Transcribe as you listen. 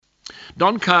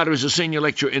Don Carter is a senior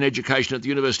lecturer in education at the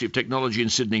University of Technology in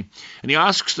Sydney, and he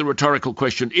asks the rhetorical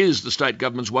question, is the state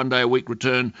government's one-day-a-week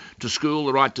return to school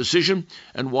the right decision,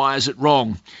 and why is it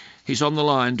wrong? He's on the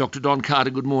line. Dr Don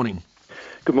Carter, good morning.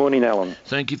 Good morning, Alan.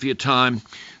 Thank you for your time.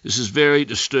 This is very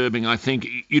disturbing, I think.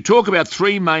 You talk about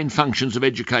three main functions of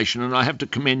education, and I have to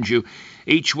commend you.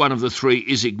 Each one of the three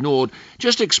is ignored.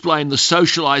 Just explain the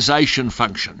socialisation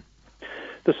function.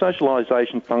 The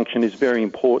socialisation function is very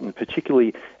important,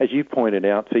 particularly, as you pointed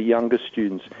out, for younger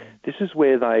students. This is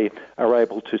where they are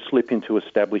able to slip into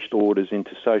established orders,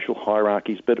 into social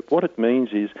hierarchies. But what it means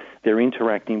is they're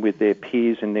interacting with their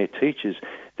peers and their teachers.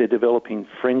 They're developing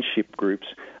friendship groups.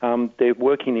 They're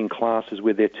working in classes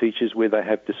with their teachers where they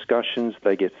have discussions,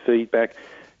 they get feedback,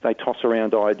 they toss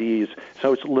around ideas.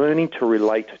 So it's learning to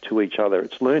relate to each other.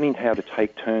 It's learning how to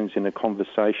take turns in a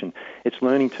conversation. It's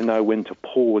learning to know when to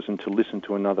pause and to listen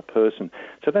to another person.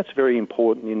 So that's very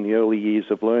important in the early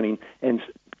years of learning, and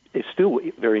it's still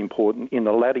very important in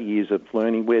the latter years of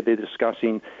learning where they're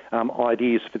discussing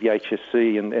ideas for the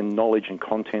HSC and knowledge and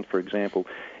content, for example.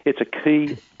 It's a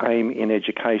key aim in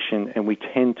education, and we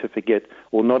tend to forget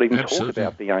or not even talk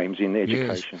about the aims in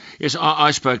education. Yes,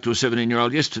 I spoke to a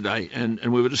 17-year-old yesterday, and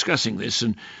we were discussing this,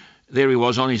 and there he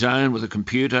was on his own with a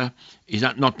computer. He's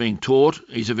not being taught.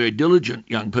 He's a very diligent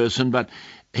young person, but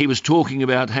he was talking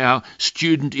about how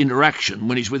student interaction,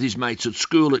 when he's with his mates at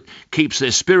school, it keeps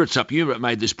their spirits up. You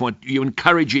made this point. You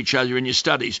encourage each other in your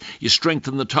studies. You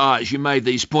strengthen the ties. You made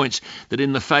these points that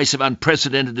in the face of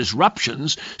unprecedented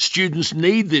disruptions, students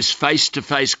need this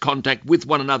face-to-face contact with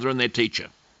one another and their teacher.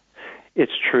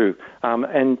 It's true.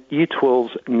 And Year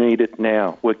 12s need it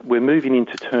now. We're moving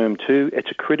into Term 2.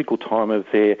 It's a critical time of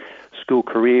their school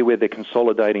career where they're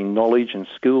consolidating knowledge and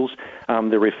skills.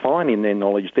 They're refining their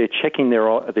knowledge. They're checking their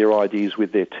ideas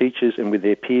with their teachers and with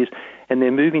their peers, and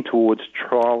they're moving towards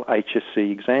trial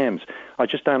HSC exams. I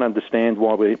just don't understand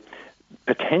why we're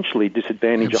potentially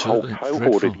disadvantage a whole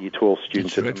cohort of Year 12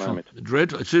 students at the moment. It's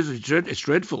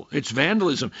dreadful. It's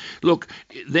vandalism. Look,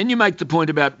 then you make the point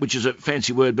about, which is a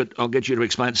fancy word, but I'll get you to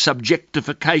explain,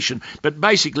 subjectification. But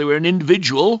basically where an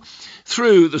individual,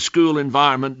 through the school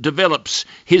environment, develops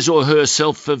his or her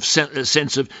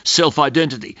sense of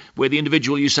self-identity, where the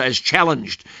individual, you say, is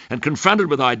challenged and confronted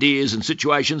with ideas and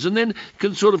situations, and then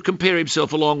can sort of compare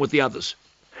himself along with the others.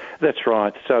 That's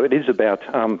right. So it is about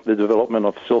the development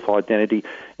of self-identity,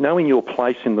 knowing your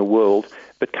place in the world,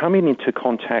 but coming into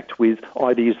contact with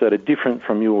ideas that are different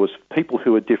from yours, people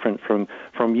who are different from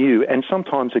you, and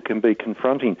sometimes it can be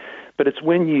confronting. But it's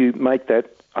when you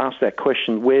ask that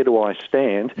question, where do I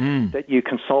stand, that you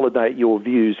consolidate your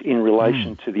views in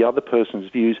relation to the other person's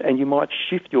views, and you might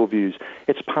shift your views.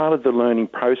 It's part of the learning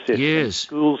process. Yes. And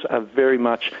schools are very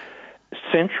much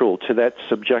central to that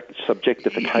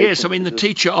subjectification. Yes, I mean, the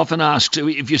teacher often asks,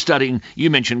 if you're studying, you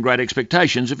mentioned Great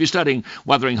Expectations, if you're studying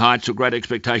Wuthering Heights or Great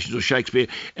Expectations or Shakespeare,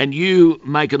 and you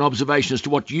make an observation as to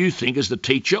what you think as the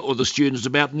teacher or the student is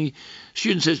about, and the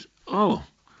student says, oh,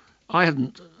 I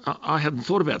hadn't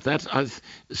thought about that. I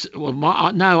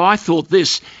thought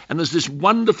this. And there's this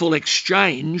wonderful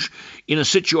exchange in a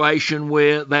situation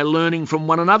where they're learning from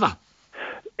one another.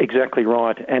 Exactly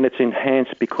right, and it's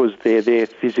enhanced because they're there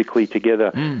physically together.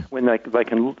 When they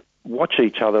can watch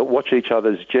each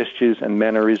other's gestures and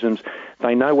mannerisms.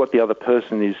 They know what the other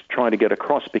person is trying to get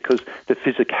across because the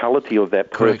physicality of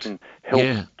that person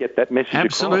helps get that message across.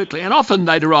 Absolutely, and often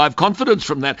they derive confidence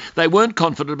from that. They weren't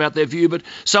confident about their view, but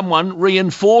someone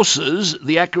reinforces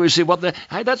the accuracy of what they're...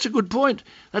 Hey, that's a good point.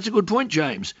 That's a good point,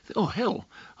 James. Oh, hell,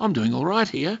 I'm doing all right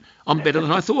here. I'm better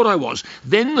than I thought I was.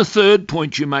 Then the third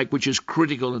point you make, which is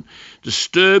critical and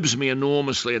disturbs me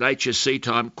enormously at HSC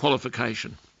time,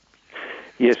 qualification.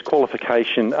 Yes,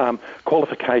 qualification.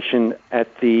 Qualification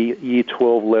at the Year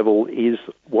 12 level is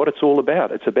what it's all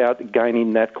about. It's about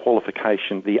gaining that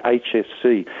qualification, the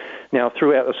HSC. Now,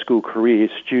 throughout a school career,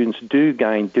 students do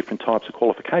gain different types of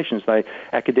qualifications.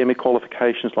 Academic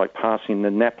qualifications like passing the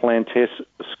NAPLAN test,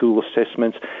 school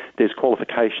assessments. There's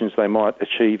qualifications they might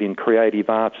achieve in creative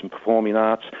arts and performing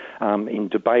arts, in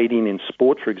debating, in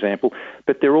sport, for example.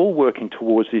 But they're all working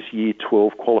towards this Year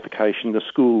 12 qualification, the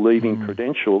school leaving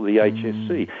credential, the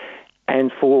HSC.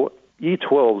 And for Year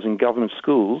 12s in government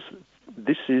schools,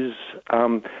 this is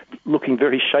looking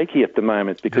very shaky at the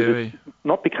moment because it's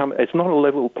it's not a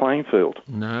level playing field.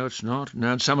 No, it's not.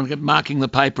 No, someone marking the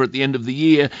paper at the end of the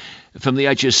year from the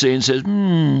HSC and says,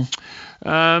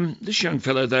 this young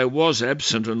fellow, though, was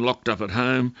absent and locked up at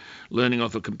home, learning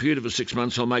off a computer for 6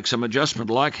 months. I'll make some adjustment.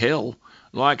 Like hell,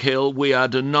 we are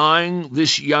denying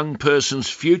this young person's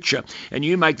future. And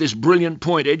you make this brilliant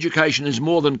point. Education is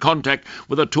more than contact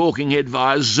with a talking head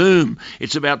via Zoom.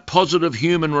 It's about positive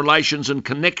human relations and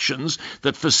connections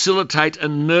that facilitate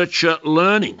and nurture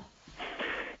learning.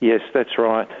 Yes, that's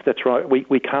right. That's right.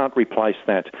 We can't replace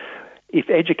that. If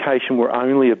education were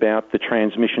only about the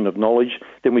transmission of knowledge,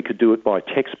 then we could do it by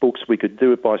textbooks, we could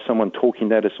do it by someone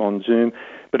talking at us on Zoom,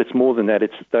 but it's more than that.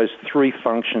 It's those three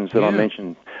functions that I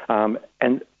mentioned.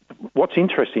 And what's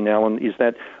interesting, Alan, is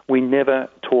that we never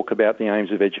talk about the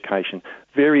aims of education,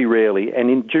 very rarely.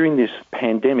 And during this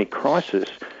pandemic crisis,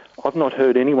 I've not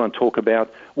heard anyone talk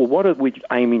about, well, what are we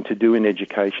aiming to do in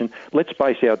education? Let's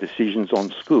base our decisions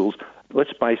on schools.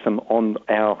 Let's base them on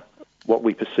what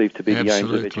we perceive to be the aims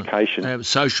of education.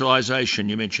 Socialisation,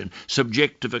 you mentioned,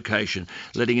 subjectification,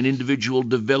 letting an individual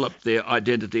develop their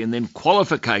identity, and then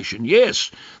qualification. Yes,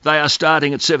 they are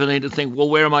starting at 17 to think, well,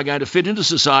 where am I going to fit into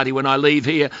society when I leave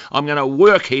here? I'm going to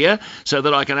work here so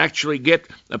that I can actually get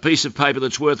a piece of paper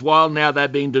that's worthwhile. Now they're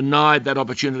being denied that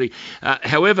opportunity.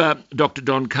 However, Dr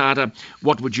Don Carter,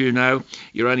 what would you know?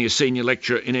 You're only a senior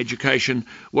lecturer in education.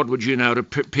 What would you know? It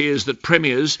appears that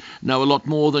premiers know a lot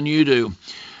more than you do.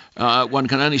 One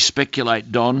can only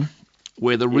speculate, Don,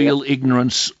 where the real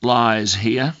ignorance lies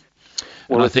here.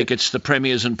 Well, and I think it's the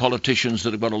premiers and politicians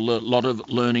that have got a lot of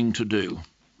learning to do.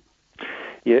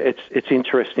 Yeah, it's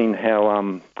interesting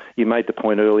how you made the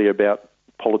point earlier about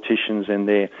politicians and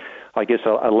their, I guess,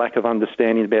 a lack of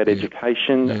understanding about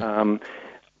education. Yeah.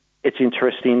 It's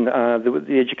interesting.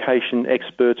 The education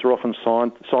experts are often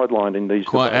sidelined in these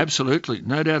Quite debates. Absolutely,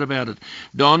 no doubt about it.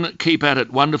 Don, keep at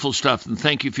it. Wonderful stuff, and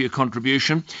thank you for your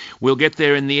contribution. We'll get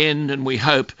there in the end, and we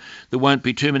hope there won't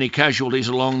be too many casualties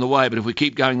along the way. But if we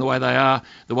keep going the way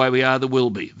we are, there will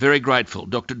be. Very grateful.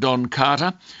 Dr. Don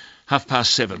Carter,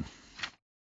 7:30.